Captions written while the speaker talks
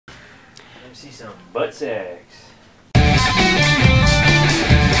Time to see some butt sex.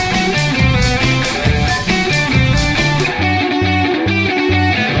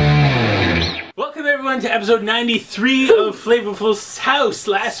 Welcome everyone to episode 93 of Flavourful's house.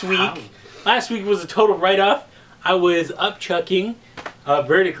 Last week was a total write-off. I was up chucking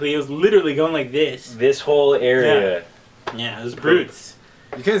vertically. It was literally going like this. This whole area. Yeah, it was brutes.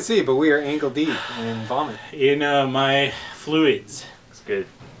 You couldn't see, but we are ankle deep in vomit. In my fluids. It's good.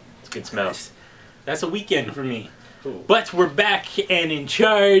 It's good smell. That's a weekend for me. Ooh. But we're back and in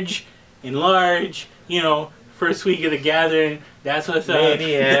charge, in large, you know, first week of the gathering. That's what's up.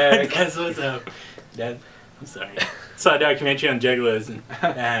 Maniac. That's what's up. I'm sorry. Saw a documentary on Juggalos and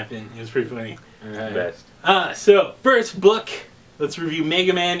that happened. It was pretty funny. Right. Best. So, first book. Let's review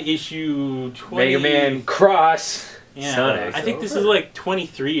Megaman issue 20. Megaman Cross. Yeah, Sonic. I think this is like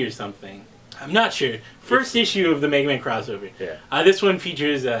 23 or something. I'm not sure. First issue of the Megaman crossover. Yeah. This one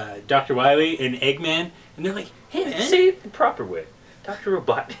features Dr. Wily and Eggman, and they're like, "Hey man, say it the proper way, Dr.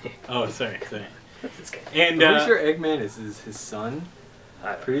 Robotnik." Oh, sorry. That's this guy. And I'm pretty sure Eggman is his son.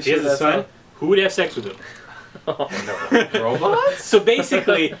 Pretty sure he has a son. Who would have sex with him? Oh no. Robots? So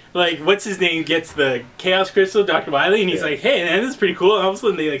basically, like, what's his name gets the Chaos Crystal, Dr. Wily, and he's like, "Hey man, this is pretty cool." And all of a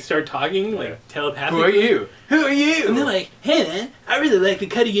sudden they like start talking, like telepathically. Who are you? Who are you? And they're like, "Hey man, I really like the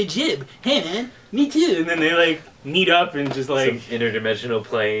cut of your jib. Hey man, me too." And then they like meet up and just like some interdimensional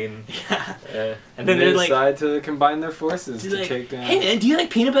plane. Yeah. And then they're like, decide to combine their forces to like, take down. "Hey man, do you like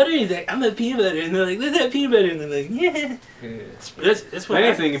peanut butter?" And he's like, "I'm a peanut butter." And they're like, "Let's have peanut butter." And they're like, "Yeah." That's what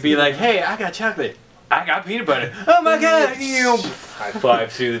anything could be like, "Hey, I got chocolate. I got peanut butter. Oh my god!" High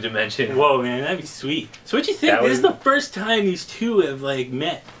five through the dimension. Whoa, man, that'd be sweet. So what you think? This is the first time these two have like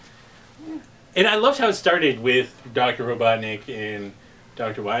met. And I loved how it started with Dr. Robotnik and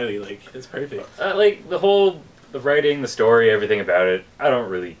Dr. Wily. Like, that's perfect. Like the writing, the story, everything about it. I don't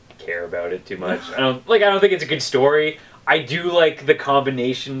really care about it too much. I don't think it's a good story. I do like the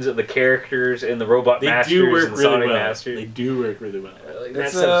combinations of the characters and the robot masters and the Sonic masters. They do work really well. That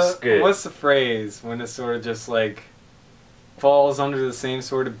stuff's good. What's the phrase when it sort of just like falls under the same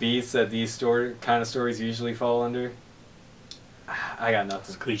sort of beats that these kind of stories usually fall under? I got nothing.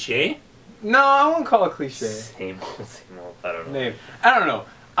 It's cliche? No, I won't call it cliche. Same old. I don't know. Maybe. I don't know.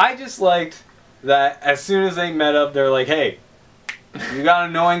 I just liked that as soon as they met up, they're like, "Hey, you got an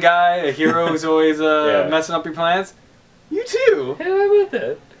annoying guy, a hero who's always messing up your plans? You too." Hey, how about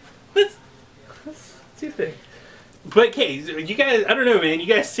that? Let's do things. But okay, you guys, I don't know, man. You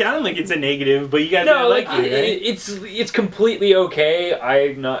guys sound like it's a negative, but you guys no, like it, right? It's completely okay.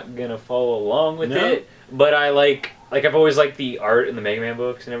 I'm not gonna follow along with it, but I like I've always liked the art in the Mega Man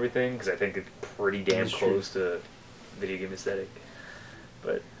books and everything because I think it's pretty damn close to video game aesthetic.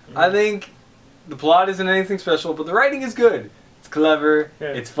 But I think the plot isn't anything special, but the writing is good. It's clever. Yeah.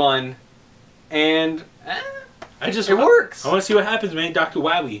 It's fun, and it works. I want to see what happens, man. Dr.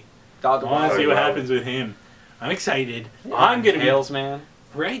 Wily. I want to see what happens with him. I'm excited. Yeah, I'm gonna Tails Man.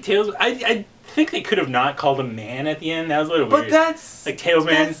 Right, Tails. I think they could have not called him Man at the end. That was a little weird. But that's like Tails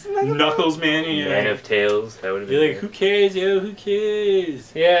Man, Knuckles Man. Man of Tails. That would have been. You're like, who cares, yo? Who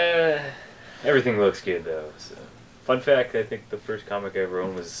cares? Yeah. Everything looks good though. So. Fun fact: I think the first comic I ever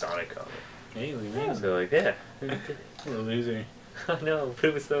owned was a Sonic comic. Hey, man. So like, yeah. You're a loser. No, but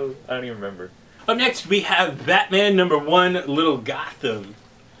it was so. I don't even remember. Up next, we have Batman #1, Lil Gotham.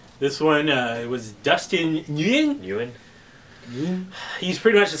 This one was Dustin Nguyen. He's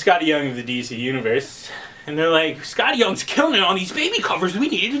pretty much the Scotty Young of the DC universe. And they're like, "Scotty Young's killing it on these baby covers. We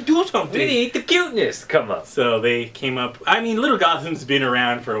need to do something. We need the cuteness come up." So they came up. I mean, Lil Gotham's been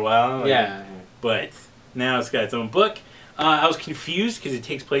around for a while. Like, yeah. But now it's got its own book. I was confused because it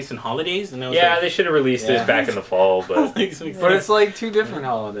takes place in holidays. And I was they should have released this back in the fall. But but it's like two different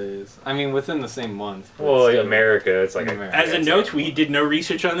holidays. I mean, within the same month. Well, America, it's like as a note, we did no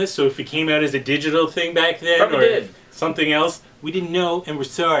research on this, so if it came out as a digital thing back then probably or something else, we didn't know, and we're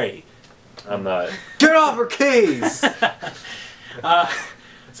sorry. I'm not. Get off her case!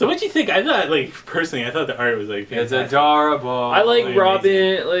 So what'd you think? I thought, like, personally, I thought the art was, like, fantastic. It's adorable. I like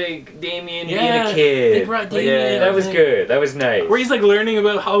Robin, like, Damien being a kid. They brought Damien. Yeah, that was good. That was nice. Where he's, like, learning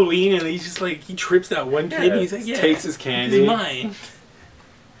about Halloween, and he's just, like, he trips that one kid, and he's like, takes his candy. He's mine.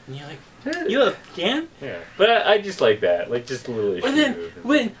 And you're like, you look, can? Yeah. But I just like that. Like, just a little issue. But then,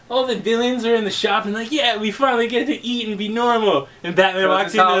 when all the villains are in the shop, and like, yeah, we finally get to eat and be normal, and Batman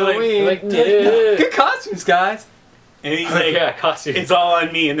walks in, and like, good costumes, guys. And he's like, yeah, costumes. It's all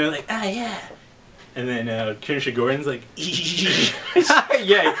on me. And they're like, ah, yeah. And then Kershaw Gordon's like,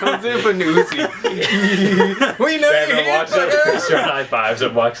 yeah, he comes in for Newsy. We know Batman walks in, restaurant high fives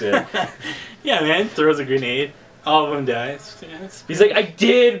and walks in. Yeah, man, throws a grenade. All of them die. He's like, I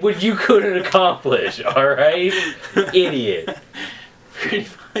did what you couldn't accomplish, alright? Idiot. Pretty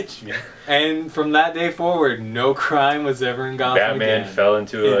much, man. And from that day forward, no crime was ever in Gotham Batman again. fell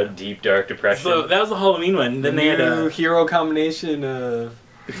into a deep, dark depression. So that was the Halloween one. Then they had a hero combination of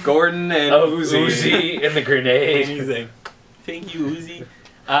Gordon and Uzi and the grenade. And he's like, thank you, Uzi.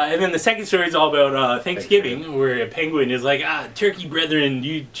 And then the second story is all about Thanksgiving, where a penguin is like, turkey brethren,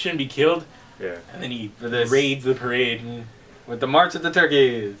 you shouldn't be killed. Yeah. And then he raids the parade. With the March of the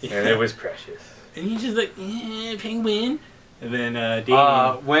Turkeys. Yeah. And it was precious. And he's just like, penguin. And then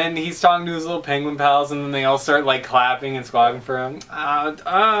Damien. When he's talking to his little penguin pals and then they all start like clapping and squawking for him.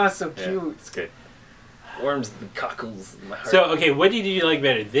 So cute. It's good. Warms the cockles in my heart. So, okay, what did you like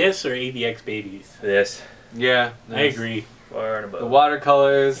better, this or AVX Babies? This. Yeah. I agree. Far and above. The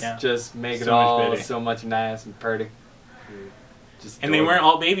watercolors just make it So much all better. so much nice and pretty. And they weren't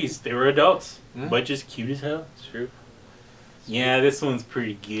all babies, they were adults. Mm. But just cute as hell. It's true. Yeah, this one's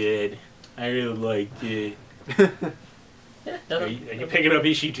pretty good. I really liked it. Yeah, Are you picking up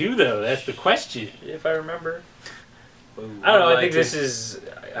issue 2 though? That's the question. If I remember. I don't know, I think this is...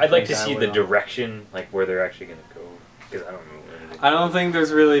 I'd like to see the direction, like where they're actually going to go. Because I don't know. I don't think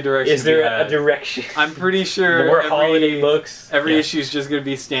there's really a direction. Is there a direction? I'm pretty sure More holiday books. Every issue is just going to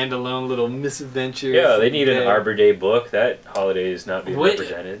be standalone little misadventures. Yeah, they need an Arbor Day book. That holiday is not being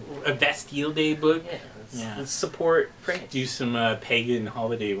represented. A Bastille Day book? Yeah, let's support France. Do some pagan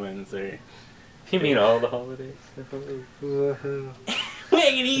holiday ones there. You mean all the holidays?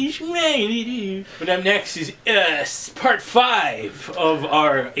 But up next is part 5 of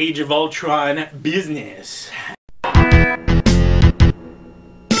our Age of Ultron business.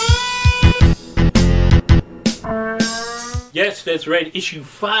 Yes, that's right. Issue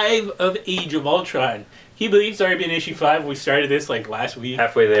 5 of Age of Ultron. Can you believe it's already been issue 5? We started this like last week.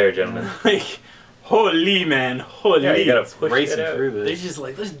 Halfway there, gentlemen. Like, holy man, holy. Yeah, you gotta push racing it out. through this. They're just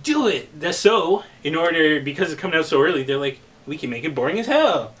like, let's do it. So, because it's coming out so early, they're like, we can make it boring as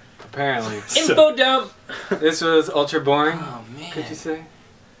hell. Apparently. Info dump! This was ultra boring. Oh man. Could you say?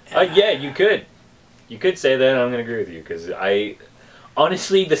 Yeah, you could. You could say that, and I'm gonna agree with you, because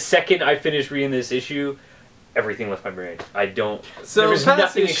honestly, the second I finished reading this issue, everything left my brain. So there was past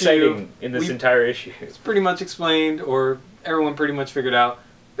nothing issue, exciting in this entire issue. It's pretty much explained, or everyone pretty much figured out,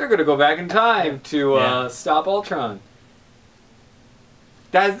 they're going to go back in time to stop Ultron.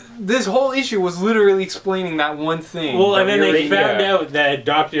 This whole issue was literally explaining that one thing. Well, and then they found out that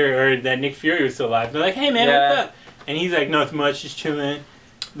that Nick Fury was still alive. They're like, hey man, what's up? And he's like, nothing much, just chilling.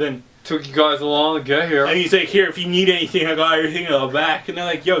 Then took you guys along to get here. And he's like, here, if you need anything, I got everything in the back. And they're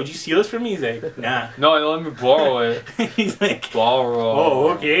like, yo, did you steal this from me? He's like, nah. No, let me borrow it. He's like, borrow. Oh,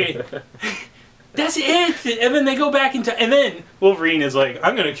 okay. That's it. And then they go back into, and then Wolverine is like,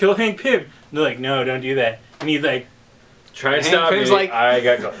 I'm gonna kill Hank Pym. And they're like, no, don't do that. And he's like, try and stop me. Like, I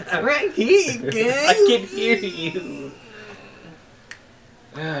got go. I'm right here, gang. I can hear you.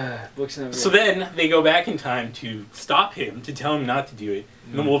 So then they go back in time to stop him, to tell him not to do it.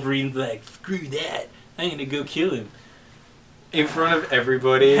 And then Wolverine's like, screw that. I'm gonna go kill him. In front of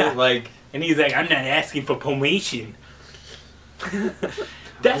everybody, like. And he's like, I'm not asking for promotion.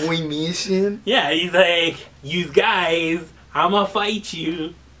 That's mission. Yeah, he's like, you guys, I'ma fight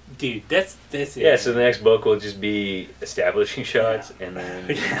you. Dude, that's it. Yeah, so the next book will just be establishing shots and then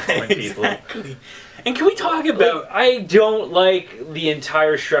people. Exactly. And can we talk about... I don't like the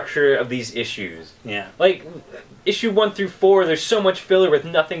entire structure of these issues. Yeah. Like, issue 1 through 4, there's so much filler with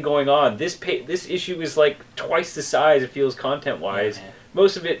nothing going on. This issue is like twice the size, it feels content-wise. Yeah.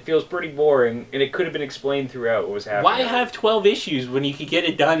 Most of it feels pretty boring, and it could have been explained throughout what was happening. Why have 12 issues when you could get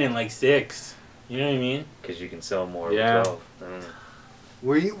it done in like 6? You know what I mean? Because you can sell more with 12. I don't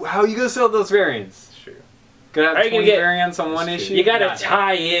know. How are you going to sell those variants? It's true. Gonna have 20 variants on one issue? You gotta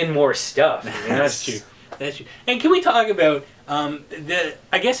tie in more stuff. That's true. That's true. And can we talk about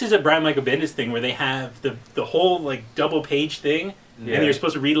I guess it's a Brian Michael Bendis thing where they have the whole like double page thing, and you're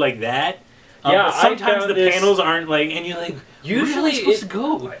supposed to read like that. Yeah, but sometimes the panels aren't like, and you're like, usually it's supposed to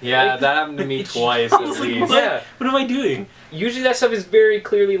go. Yeah, that happened to me twice at least. Yeah. What am I doing? Usually that stuff is very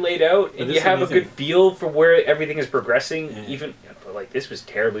clearly laid out, and you have a good feel for where everything is progressing. Even, but like this was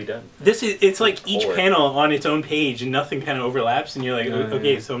terribly done. It's like each panel on its own page, and nothing kind of overlaps, and you're like,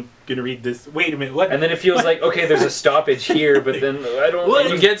 okay, so I'm gonna read this. Wait a minute, what? And then it feels like, okay, there's a stoppage here, but then I don't. Well,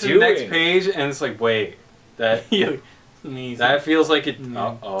 you get to the next page, and it's like, wait, that. Amazing. That feels like it.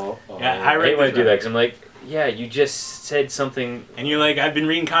 Yeah, I hate when I do that because I'm like, yeah, you just said something, and you're like, I've been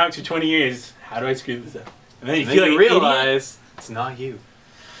reading comics for 20 years. How do I screw this up? And then you realize it's not you.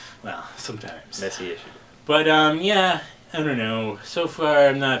 Well, sometimes messy issue. But yeah, I don't know. So far,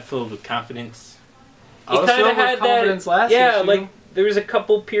 I'm not filled with confidence. kind of had that. Last yeah, issue. like there was a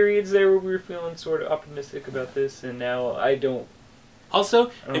couple periods there where we were feeling sort of optimistic about this, and now I don't.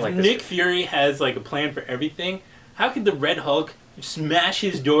 Also, if like Nick Fury has like a plan for everything, how could the Red Hulk smash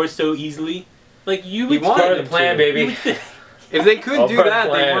his door so easily? Like you would start the plan, baby. If they could do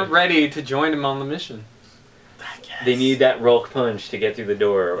that, they weren't ready to join him on the mission. They need that Hulk punch to get through the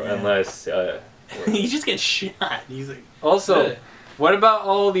door, unless he just gets shot. He's like. Also, what about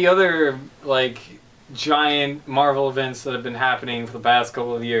all the other like giant Marvel events that have been happening for the past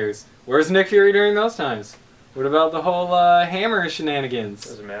couple of years? Where's Nick Fury during those times? What about the whole Hammer shenanigans?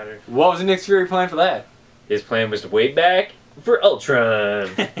 Doesn't matter. What was Nick Fury plan for that? His plan was to wait back for Ultron.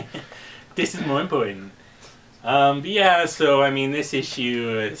 This is more important. But yeah, so I mean, this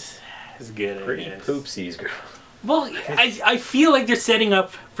issue is good. Pretty poopsies, girl. Well, I feel like they're setting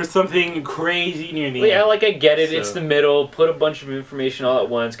up for something crazy near the end. Yeah, like I get it. So. It's the middle. Put a bunch of information all at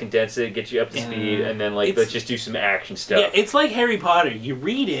once, condense it, get you up to speed, and then like let's just do some action stuff. Yeah, it's like Harry Potter. You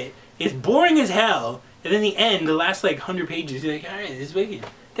read it, it's boring as hell, and then the end, the last like 100 pages, you're like, all right, this is wicked.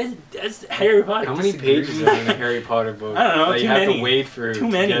 That's Harry Potter. How many pages are in a Harry Potter book? I don't know. That you have to wait for. Too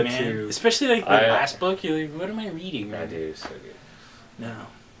many, man. Especially like the last book. You're like, what am I reading? I do. So good. No.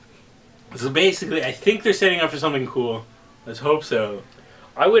 So basically, I think they're setting up for something cool. Let's hope so.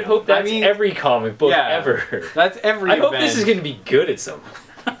 I would hope that's every comic book ever. That's every. I hope this is going to be good at some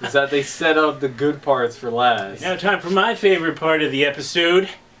point. Is that they set up the good parts for last. Now, time for my favorite part of the episode.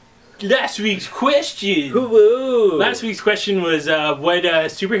 Last week's question. Woo-woo. Last week's question was, what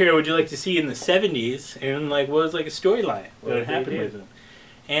superhero would you like to see in the 70s? And like, what was like a storyline that would happen with them?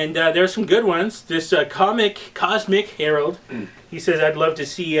 And there are some good ones. This Cosmic Herald, he says, I'd love to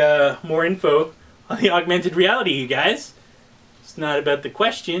see more info on the augmented reality, you guys. It's not about the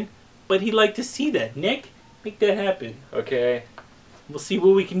question, but he'd like to see that. Nick, make that happen. Okay. We'll see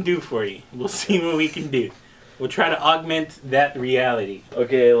what we can do for you. We'll see what we can do. We'll try to augment that reality.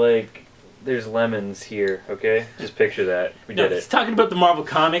 Okay, like, there's lemons here, okay? Just picture that. We did it. It's talking about the Marvel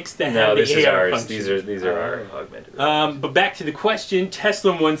Comics that have the this is AR ours. function. These are our augmented realities. But back to the question,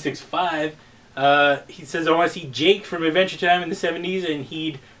 Tesla165, he says, I want to see Jake from Adventure Time in the 70s, and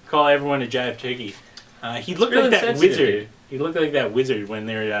he'd call everyone a jive turkey. He looked like that wizard. Dude. He looked like that wizard when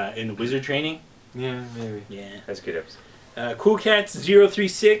they're in the wizard training. Yeah, maybe. Yeah. That's a good episode. Cool Cats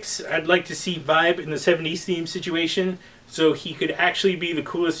 036. I'd like to see Vibe in the 70s theme situation, so he could actually be the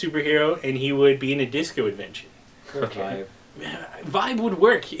coolest superhero, and he would be in a disco adventure. Okay. Vibe would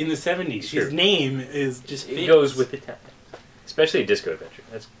work in the 70s. Sure. His name is just it goes with the time, especially a disco adventure.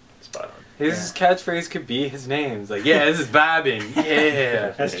 That's spot on. His catchphrase could be his name. It's like, yeah, this is vibing.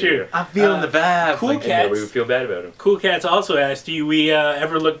 Yeah, that's true. I'm feeling the vibe. Cool like, Cats. Yeah, we would feel bad about him. Cool Cats also asked, do we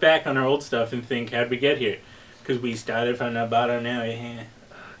ever look back on our old stuff and think, how'd we get here? Because we started from the bottom now. Yeah.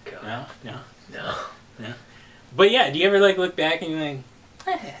 Oh, God. No. But yeah, do you ever like look back and you're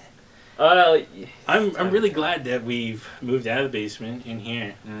like, I'm really glad that we've moved out of the basement in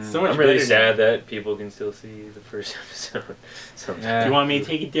here. So much I'm really better sad now. that people can still see the first episode. Do you want me to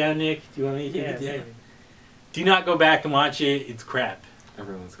take it down, Nick? Do you want me to take it down? Do not go back and watch it. It's crap.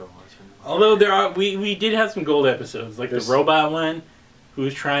 Everyone's going to watch it. Although we did have some gold episodes, like the robot one,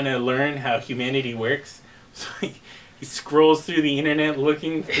 who's trying to learn how humanity works. So he scrolls through the internet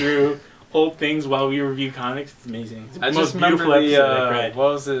looking through old things while we review comics. It's amazing. It's I just remember the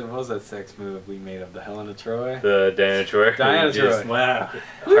what was that sex move we made of the Helena Troy? The Diana Troy. Diana Troy. Wow.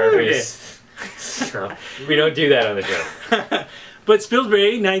 No, we don't do that on the show. But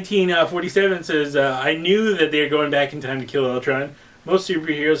Spilsbury, 1947, says, I knew that they were going back in time to kill Ultron. Most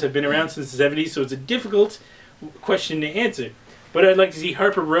superheroes have been around since the 70s, so it's a difficult question to answer. But I'd like to see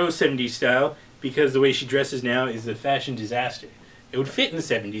Harper Rose 70s style, because the way she dresses now is a fashion disaster. It would fit in the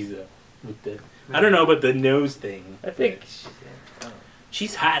 70s, though. With the, I don't know about the nose thing. I think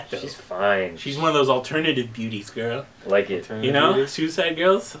she's hot, though. She's fine. She's one of those alternative beauties, girl. I like it. You know? Beauties? Suicide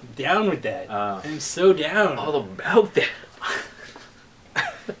Girls? I'm down with that. I'm so down. All about that.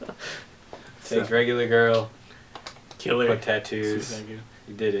 Take regular girl. Killer. Put tattoos.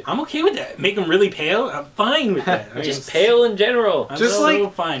 You did it. I'm okay with that. Make them really pale. I'm fine with that. Just pale in general. I'm just so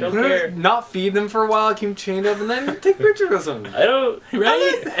like fine. Don't care. Not feed them for a while, keep them chained up, and then take pictures of them. I don't.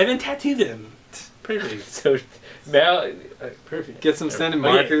 Right? And then tattoo them. Perfect. So now, perfect. Get some scented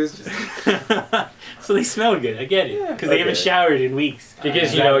markers. So they smell good. I get it. Because they haven't showered in weeks.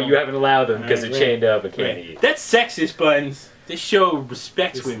 Because you haven't allowed them because they're chained up and can't eat. That's sexist, Buns. This show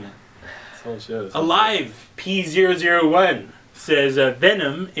respects women. This whole show is Alive P001 says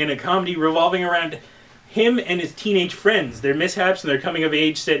Venom in a comedy revolving around him and his teenage friends, their mishaps and their coming of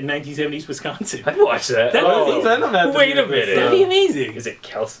age set in 1970s Wisconsin. I'd watch that. That wait a minute. That'd be amazing. Is it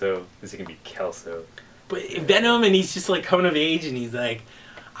Kelso? Is it going to be Kelso? but Venom, and he's just like coming of age, and he's like,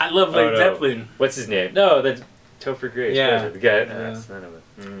 I love Led Zeppelin. What's his name? No, that's Topher Grace. Yeah. The guy. That's none of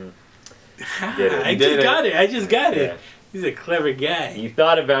it. I just got it. He's a clever guy. You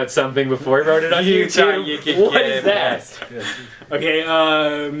thought about something before you wrote it on You YouTube. thought you could What get is it that? Okay,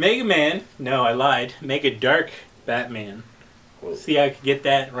 Megaman. No, I lied. Make a dark Batman. Whoa. See how I could get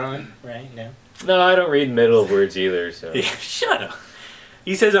that wrong right now? No, I don't read middle of words either. So Yeah, shut up.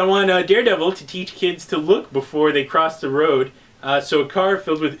 He says, I want Daredevil to teach kids to look before they cross the road so a car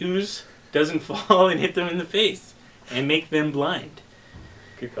filled with ooze doesn't fall and hit them in the face and make them blind.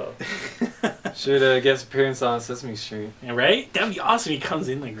 good call. Should guest appearance on Sesame Street. Right? That'd be awesome. He comes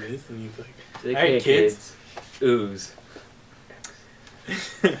in like this and he's like, Like, all right, hey, kids. Ooze.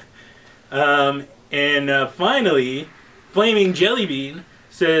 And finally, Flaming Jellybean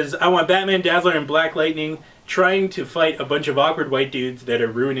says, I want Batman, Dazzler, and Black Lightning trying to fight a bunch of awkward white dudes that are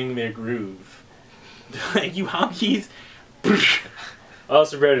ruining their groove. Like, you honkies. I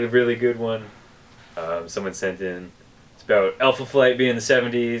also read a really good one. Someone sent in. It's about Alpha Flight being the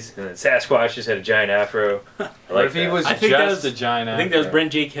 70s, and then Sasquatch just had a giant afro. I What if he was I think that just was- a giant I think that was actor?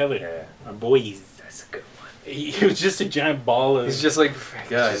 Brent J. Keller. Yeah, Our boys. that's a good one. He was just a giant ball of... He's just like,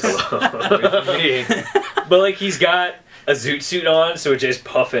 guys. But like he's got a zoot suit on, so it's just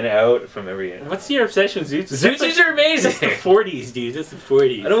puffing out from every end. What's your obsession with Zoot? Zoot suits are amazing. That's the 40s, dude. That's the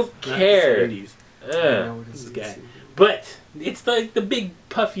 40s. I don't not the care. 70s. Yeah. This guy. But it's like the big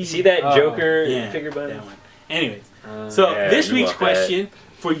puffy... You see that Oh, Joker yeah, figure button? that one. Anyways, so Yeah, this you week's want that. question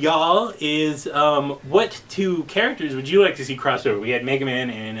for y'all is, what two characters would you like to see crossover? We had Mega Man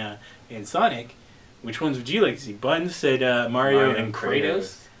and Sonic. Which ones would you like to see? Buns said Mario and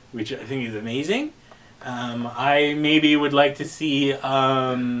Kratos, which I think is amazing. I maybe would like to see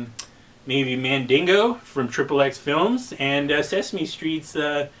maybe Mandingo from Triple X Films and Sesame Street's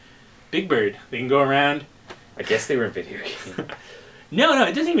Big Bird. They can go around. I guess they were in video games. No,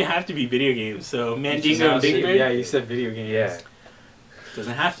 it doesn't even have to be video games. So Mandingo and Big Bird. Yeah, you said video games. Yeah.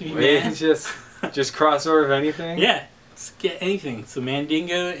 Doesn't have to be Wait, man. just crossover of anything? Yeah, just get anything. So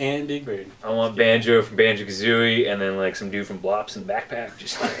Mandingo and Big Bird. I want Banjo from Banjo-Kazooie, and then like some dude from Blops in the backpack.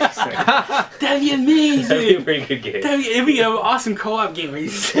 Just That'd be amazing. that'd be a pretty good game. It'd be an awesome co-op game where you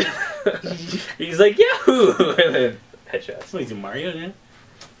just... He's like, Yahoo! And then headshots. What, he's a Mario now?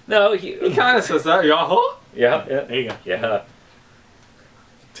 No, He kind of says that. Yahoo! Yeah, There you go. yeah.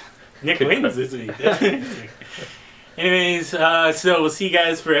 Nick wins this week. Anyways, so we'll see you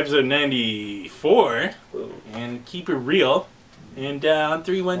guys for episode 94. Whoa. And keep it real. And on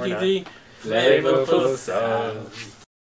 3, 1, Or 2, not. 3. Flavourful sauce.